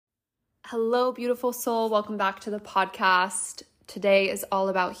Hello, beautiful soul. Welcome back to the podcast. Today is all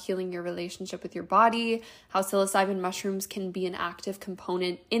about healing your relationship with your body, how psilocybin mushrooms can be an active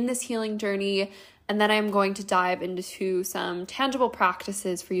component in this healing journey. And then I'm going to dive into some tangible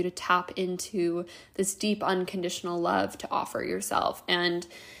practices for you to tap into this deep, unconditional love to offer yourself. And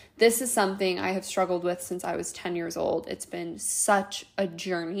this is something I have struggled with since I was 10 years old. It's been such a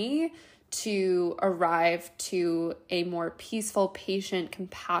journey to arrive to a more peaceful, patient,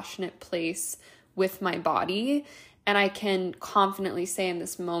 compassionate place with my body. And I can confidently say in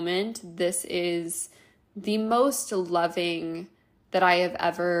this moment, this is the most loving that I have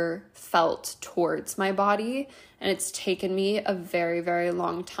ever felt towards my body. And it's taken me a very, very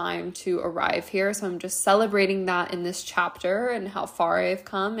long time to arrive here. So I'm just celebrating that in this chapter and how far I've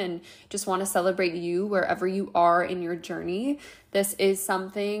come, and just want to celebrate you wherever you are in your journey. This is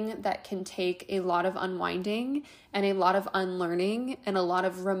something that can take a lot of unwinding and a lot of unlearning and a lot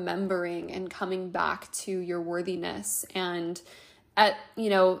of remembering and coming back to your worthiness. And at,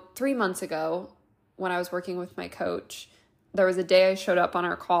 3 months ago, when I was working with my coach, there was a day I showed up on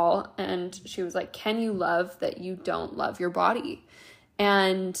our call and she was like, "Can you love that you don't love your body?"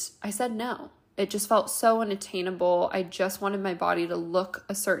 And I said no. It just felt so unattainable. I just wanted my body to look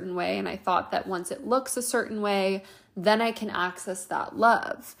a certain way. And I thought that once it looks a certain way, then I can access that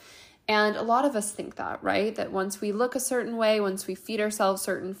love. And a lot of us think that, right? That once we look a certain way, once we feed ourselves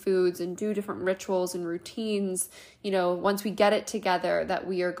certain foods and do different rituals and routines, once we get it together, that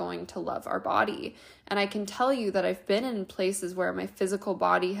we are going to love our body. And I can tell you that I've been in places where my physical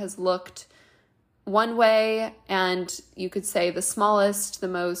body has looked one way, and you could say the smallest, the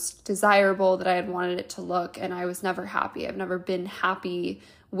most desirable that I had wanted it to look, and I was never happy. I've never been happy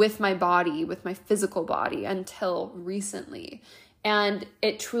with my body, with my physical body, until recently. And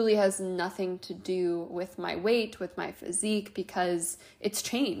it truly has nothing to do with my weight, with my physique, because it's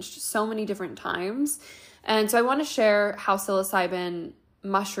changed so many different times. And so I want to share how psilocybin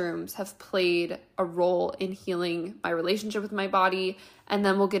mushrooms have played a role in healing my relationship with my body. And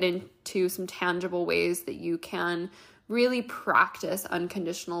then we'll get into some tangible ways that you can really practice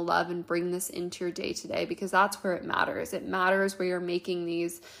unconditional love and bring this into your day-to-day, because that's where it matters. It matters where you're making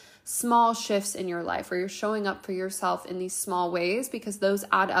these small shifts in your life, where you're showing up for yourself in these small ways, because those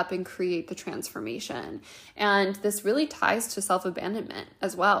add up and create the transformation. And this really ties to self-abandonment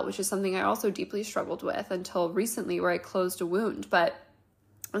as well, which is something I also deeply struggled with until recently, where I closed a wound. But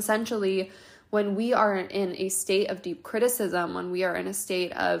essentially, when we are in a state of deep criticism, when we are in a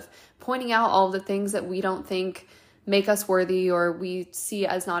state of pointing out all the things that we don't think make us worthy or we see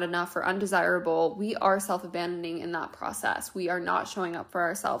as not enough or undesirable, we are self-abandoning in that process. We are not showing up for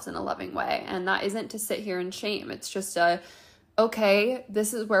ourselves in a loving way. And that isn't to sit here in shame. It's just okay,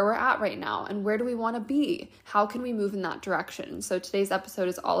 this is where we're at right now. And where do we want to be? How can we move in that direction? So today's episode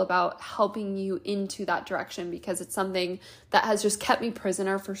is all about helping you into that direction, because it's something that has just kept me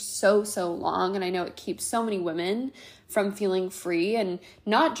prisoner for so long. And I know it keeps so many women from feeling free, and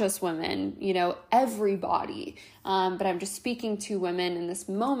not just women, everybody. But I'm just speaking to women in this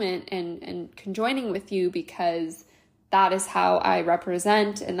moment and conjoining with you, because that is how I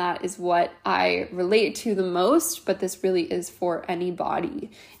represent and that is what I relate to the most. But this really is for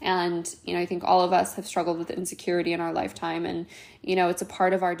anybody. And, I think all of us have struggled with insecurity in our lifetime, and, it's a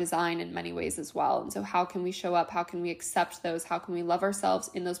part of our design in many ways as well. And so how can we show up? How can we accept those? How can we love ourselves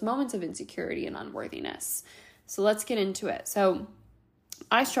in those moments of insecurity and unworthiness? So let's get into it. So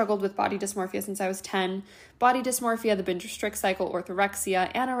I struggled with body dysmorphia since I was 10. Body dysmorphia, the binge restrict cycle,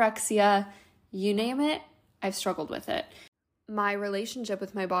 orthorexia, anorexia, you name it, I've struggled with it. My relationship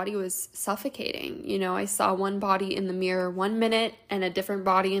with my body was suffocating. I saw one body in the mirror one minute and a different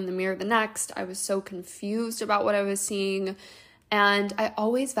body in the mirror the next. I was so confused about what I was seeing. And I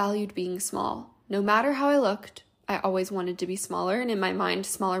always valued being small. No matter how I looked, I always wanted to be smaller. And in my mind,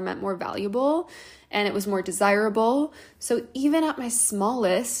 smaller meant more valuable and it was more desirable. So even at my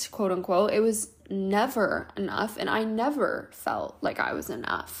smallest, quote unquote, it was never enough. And I never felt like I was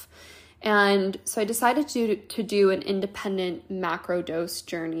enough. And so I decided to do an independent macro dose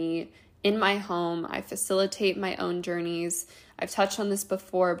journey in my home. I facilitate my own journeys. I've touched on this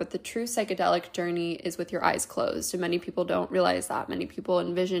before, but the true psychedelic journey is with your eyes closed. And many people don't realize that. Many people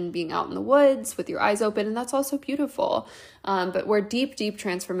envision being out in the woods with your eyes open, and that's also beautiful. But where deep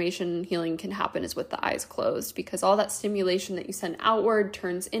transformation and healing can happen is with the eyes closed, because all that stimulation that you send outward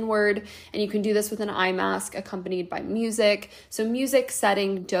turns inward. And you can do this with an eye mask accompanied by music. So music,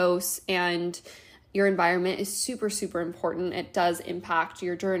 setting, dose, and your environment is super important. It does impact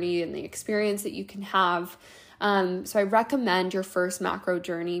your journey and the experience that you can have. So I recommend your first macro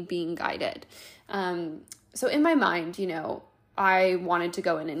journey being guided. So in my mind, I wanted to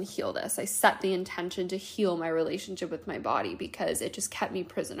go in and heal this. I set the intention to heal my relationship with my body because it just kept me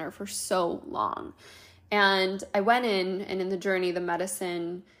prisoner for so long. And I went in, and in the journey, the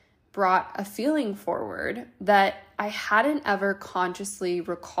medicine brought a feeling forward that I hadn't ever consciously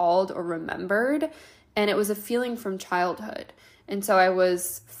recalled or remembered. And it was a feeling from childhood. And so I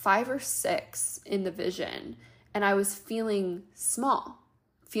was 5 or 6 in the vision, and I was feeling small,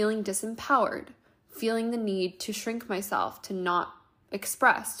 feeling disempowered, feeling the need to shrink myself, to not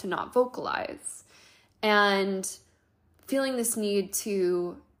express, to not vocalize, and feeling this need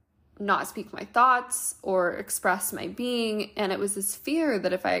to not speak my thoughts or express my being. And it was this fear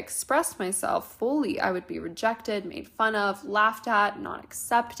that if I expressed myself fully, I would be rejected, made fun of, laughed at, not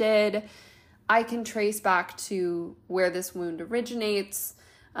accepted. I can trace back to where this wound originates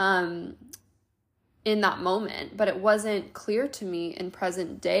in that moment, but it wasn't clear to me in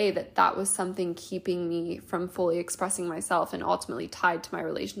present day that that was something keeping me from fully expressing myself and ultimately tied to my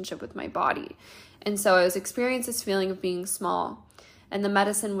relationship with my body. And so I was experiencing this feeling of being small, and the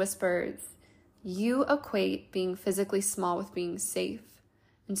medicine whispers, you equate being physically small with being safe.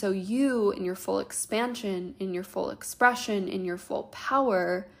 And so you, in your full expansion, in your full expression, in your full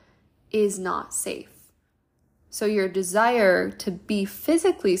power, is not safe. So your desire to be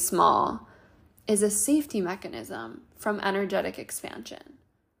physically small is a safety mechanism from energetic expansion.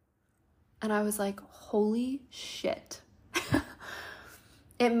 And I was like, holy shit.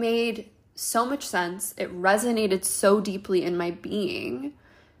 It made so much sense. It resonated so deeply in my being.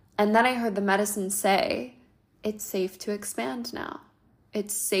 And then I heard the medicine say, it's safe to expand now.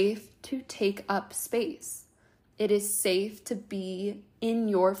 It's safe to take up space. It is safe to be in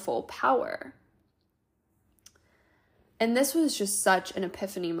your full power. And this was just such an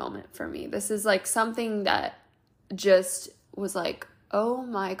epiphany moment for me. This is like something that just was like, oh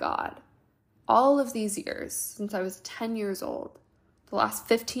my God, all of these years since I was 10 years old, the last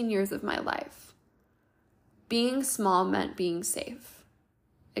 15 years of my life, being small meant being safe.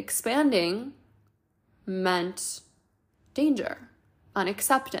 Expanding meant danger,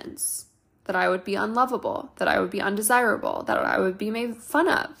 unacceptance, that I would be unlovable, that I would be undesirable, that I would be made fun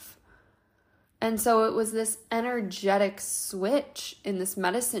of. And so it was this energetic switch in this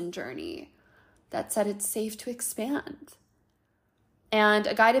medicine journey that said it's safe to expand. And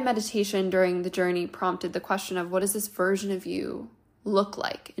a guided meditation during the journey prompted the question of, what does this version of you look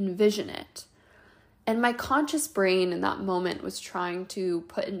like? Envision it. And my conscious brain in that moment was trying to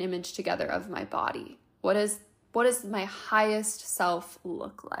put an image together of my body. What does my highest self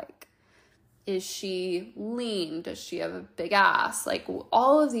look like? Is she lean? Does she have a big ass? Like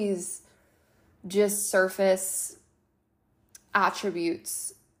all of these just surface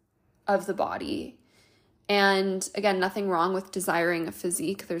attributes of the body. And again, nothing wrong with desiring a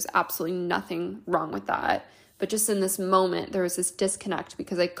physique. There's absolutely nothing wrong with that. But just in this moment, there was this disconnect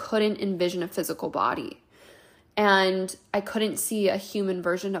because I couldn't envision a physical body. And I couldn't see a human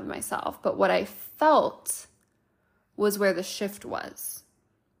version of myself. But what I felt was where the shift was.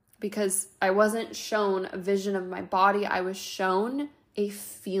 Because I wasn't shown a vision of my body. I was shown a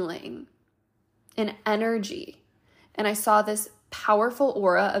feeling, an energy. And I saw this powerful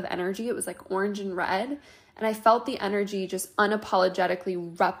aura of energy. It was like orange and red. And I felt the energy just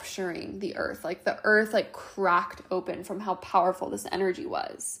unapologetically rupturing the earth. Like the earth like cracked open from how powerful this energy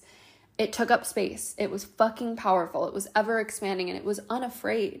was. It took up space. It was fucking powerful. It was ever expanding and it was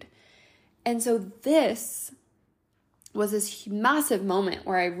unafraid. And so this was this massive moment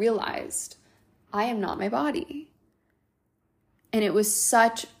where I realized I am not my body. And it was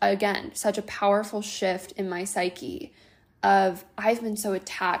such a powerful shift in my psyche of I've been so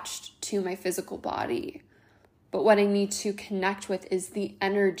attached to my physical body. But what I need to connect with is the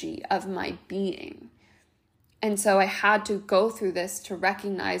energy of my being. And so I had to go through this to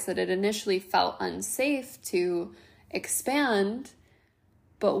recognize that it initially felt unsafe to expand.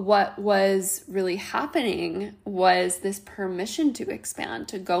 But what was really happening was this permission to expand,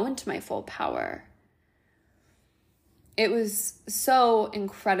 to go into my full power. It was so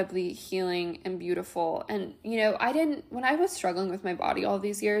incredibly healing and beautiful. And, when I was struggling with my body all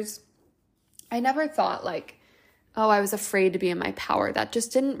these years, I never thought like, oh, I was afraid to be in my power. That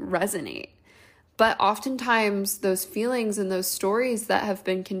just didn't resonate. But oftentimes those feelings and those stories that have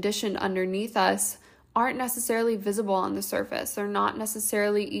been conditioned underneath us aren't necessarily visible on the surface. They're not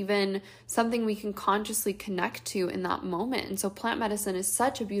necessarily even something we can consciously connect to in that moment. And so plant medicine is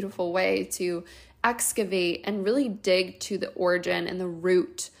such a beautiful way to excavate and really dig to the origin and the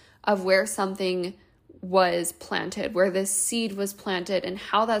root of where something was planted, where this seed was planted, and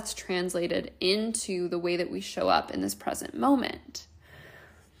how that's translated into the way that we show up in this present moment.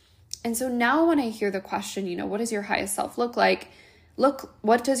 And so now when I hear the question, what does your highest self look like? look,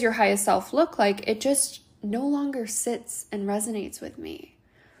 what does your highest self look like? It just no longer sits and resonates with me.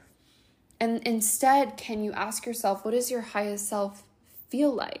 And instead, can you ask yourself, what does your highest self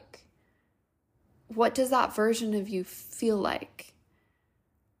feel like? What does that version of you feel like?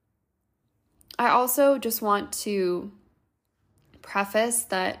 I also just want to preface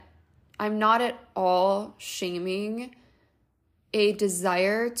that I'm not at all shaming a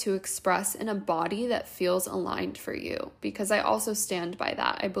desire to express in a body that feels aligned for you, because I also stand by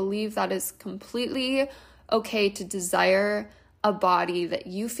that. I believe that is completely okay to desire a body that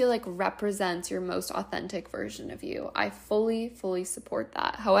you feel like represents your most authentic version of you. I fully support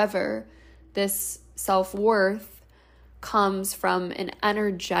that. However, this self-worth comes from an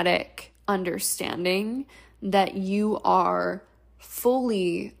energetic understanding that you are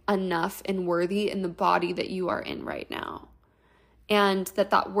fully enough and worthy in the body that you are in right now. And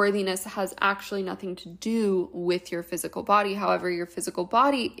that worthiness has actually nothing to do with your physical body. However, your physical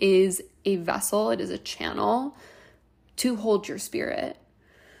body is a vessel, it is a channel to hold your spirit.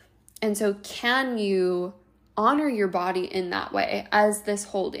 And so can you honor your body in that way, as this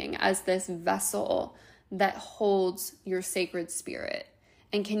holding, as this vessel that holds your sacred spirit?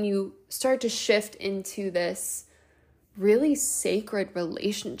 And can you start to shift into this really sacred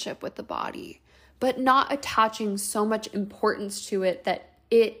relationship with the body, but not attaching so much importance to it that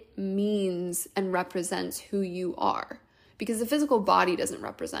it means and represents who you are? Because the physical body doesn't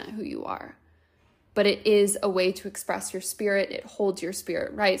represent who you are, but it is a way to express your spirit. It holds your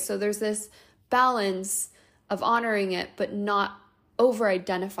spirit, right? So there's this balance of honoring it, but not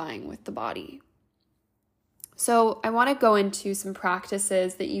over-identifying with the body. So I want to go into some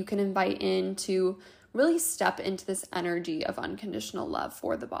practices that you can invite in to really step into this energy of unconditional love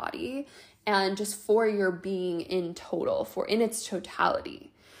for the body and just for your being in its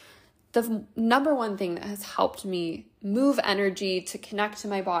totality. The number one thing that has helped me move energy to connect to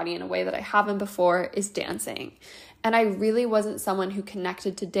my body in a way that I haven't before is dancing. And I really wasn't someone who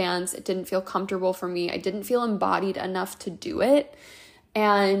connected to dance. It didn't feel comfortable for me. I didn't feel embodied enough to do it.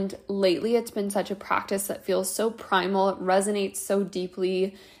 And lately it's been such a practice that feels so primal. It resonates so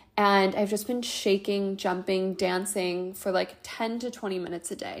deeply. And I've just been shaking, jumping, dancing for like 10 to 20 minutes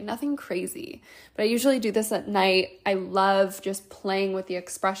a day. Nothing crazy. But I usually do this at night. I love just playing with the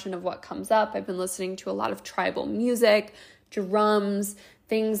expression of what comes up. I've been listening to a lot of tribal music, drums,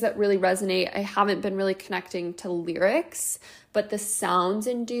 things that really resonate. I haven't been really connecting to lyrics, but the sounds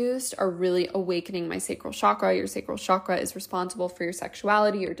induced are really awakening my sacral chakra. Your sacral chakra is responsible for your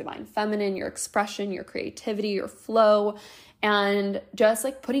sexuality, your divine feminine, your expression, your creativity, your flow. And just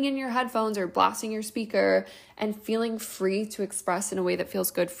like putting in your headphones or blasting your speaker and feeling free to express in a way that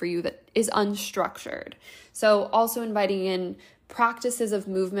feels good for you, that is unstructured. So also inviting in practices of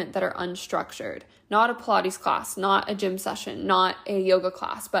movement that are unstructured, not a Pilates class, not a gym session, not a yoga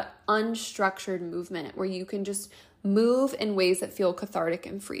class, but unstructured movement where you can just move in ways that feel cathartic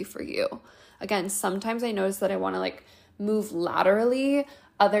and free for you. Again, sometimes I notice that I want to like move laterally.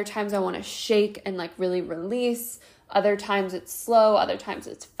 Other times I want to shake and like really release. Other times it's slow, other times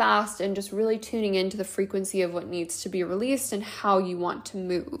it's fast, and just really tuning into the frequency of what needs to be released and how you want to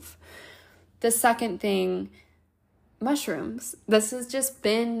move. The second thing, mushrooms. This has just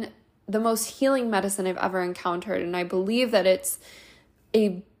been the most healing medicine I've ever encountered, and I believe that it's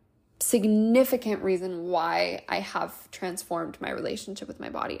a significant reason why I have transformed my relationship with my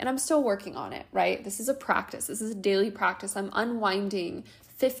body. And I'm still working on it, right? This is a practice. This is a daily practice. I'm unwinding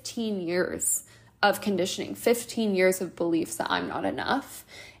 15 years of conditioning, 15 years of beliefs that I'm not enough.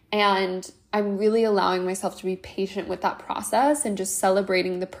 And I'm really allowing myself to be patient with that process and just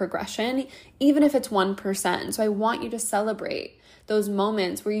celebrating the progression, even if it's 1%. So I want you to celebrate those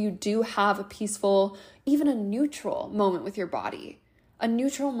moments where you do have a peaceful, even a neutral moment with your body. A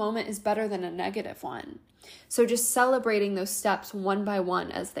neutral moment is better than a negative one. So just celebrating those steps one by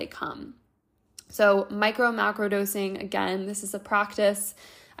one as they come. So micro macro dosing, again, this is a practice.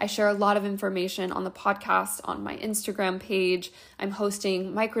 I share a lot of information on the podcast, on my Instagram page. I'm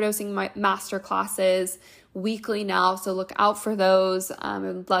hosting microdosing masterclasses weekly now, so look out for those. I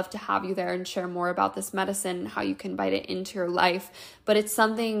would love to have you there and share more about this medicine and how you can invite it into your life. But it's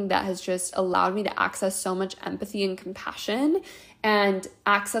something that has just allowed me to access so much empathy and compassion, and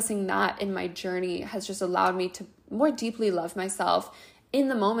accessing that in my journey has just allowed me to more deeply love myself in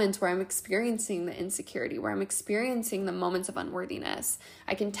the moments where I'm experiencing the insecurity, where I'm experiencing the moments of unworthiness.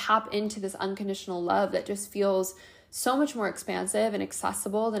 I can tap into this unconditional love that just feels so much more expansive and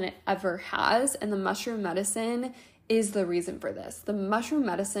accessible than it ever has. And the mushroom medicine is the reason for this. The mushroom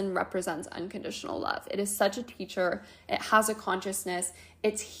medicine represents unconditional love. It is such a teacher. It has a consciousness.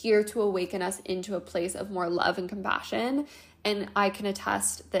 It's here to awaken us into a place of more love and compassion. And I can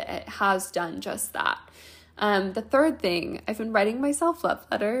attest that it has done just that. The third thing, I've been writing myself love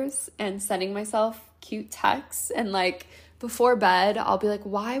letters and sending myself cute texts. And like before bed, I'll be like,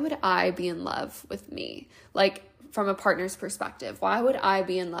 why would I be in love with me? Like from a partner's perspective, why would I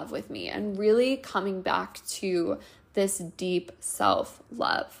be in love with me? And really coming back to this deep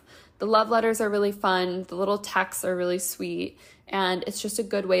self-love. The love letters are really fun. The little texts are really sweet. And it's just a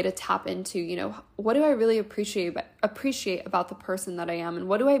good way to tap into, you know, what do I really appreciate about the person that I am? And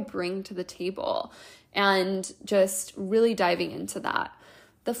what do I bring to the table? And just really diving into that.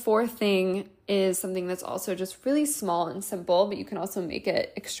 The fourth thing is something that's also just really small and simple, but you can also make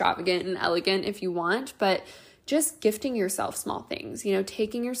it extravagant and elegant if you want. But just gifting yourself small things, you know,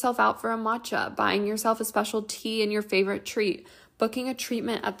 taking yourself out for a matcha, buying yourself a special tea and your favorite treat, booking a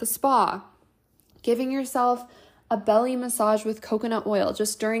treatment at the spa, giving yourself a belly massage with coconut oil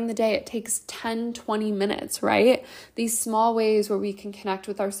just during the day. It takes 10, 20 minutes, right? These small ways where we can connect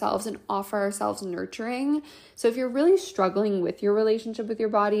with ourselves and offer ourselves nurturing. So if you're really struggling with your relationship with your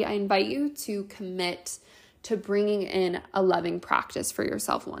body, I invite you to commit to bringing in a loving practice for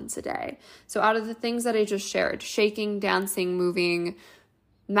yourself once a day. So out of the things that I just shared, shaking, dancing, moving,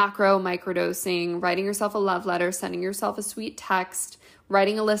 macro, microdosing, writing yourself a love letter, sending yourself a sweet text,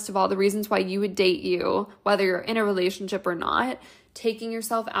 writing a list of all the reasons why you would date you, whether you're in a relationship or not, taking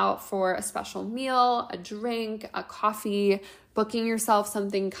yourself out for a special meal, a drink, a coffee, booking yourself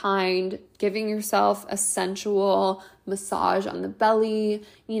something kind, giving yourself a sensual massage on the belly,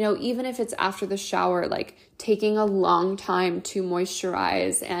 you know, even if it's after the shower, like taking a long time to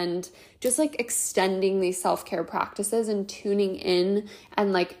moisturize and just like extending these self-care practices and tuning in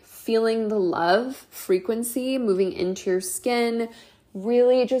and like feeling the love frequency moving into your skin,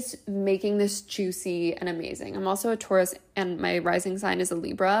 really just making this juicy and amazing. I'm also a Taurus and my rising sign is a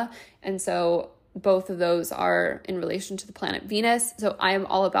Libra. And so both of those are in relation to the planet Venus. So I am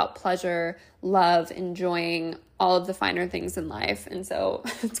all about pleasure, love, enjoying all of the finer things in life. And so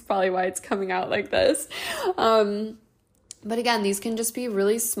it's probably why it's coming out like this. But again, these can just be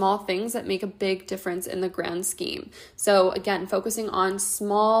really small things that make a big difference in the grand scheme. So again, focusing on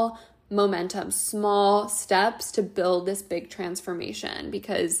small momentum, small steps to build this big transformation,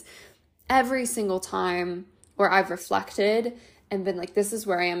 because every single time where I've reflected and been like, this is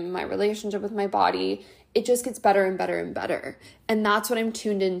where I am in my relationship with my body, it just gets better and better and better. And that's what I'm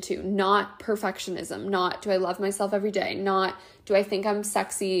tuned into, not perfectionism, not do I love myself every day, not do I think I'm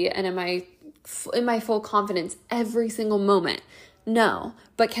sexy and am I in my full confidence every single moment. No,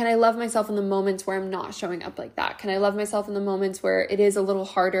 but can I love myself in the moments where I'm not showing up like that? Can I love myself in the moments where it is a little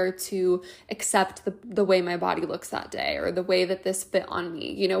harder to accept the way my body looks that day or the way that this fit on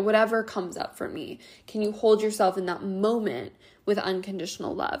me? You know, whatever comes up for me. Can you hold yourself in that moment with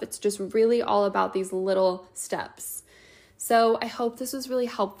unconditional love? It's just really all about these little steps. So I hope this was really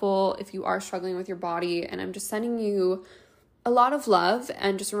helpful if you are struggling with your body, and I'm just sending you a lot of love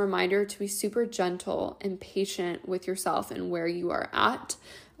and just a reminder to be super gentle and patient with yourself and where you are at.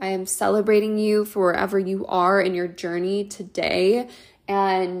 I am celebrating you for wherever you are in your journey today.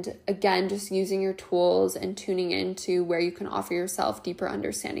 And again, just using your tools and tuning into where you can offer yourself deeper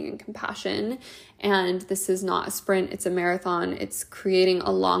understanding and compassion. And this is not a sprint, it's a marathon. It's creating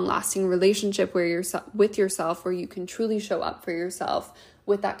a long-lasting relationship with yourself where you can truly show up for yourself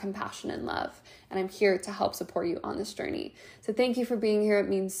with that compassion and love. And I'm here to help support you on this journey. So thank you for being here. It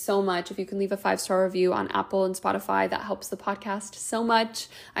means so much. If you can leave a 5-star review on Apple and Spotify, that helps the podcast so much.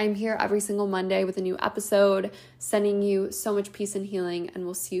 I'm here every single Monday with a new episode, sending you so much peace and healing, and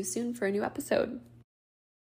we'll see you soon for a new episode.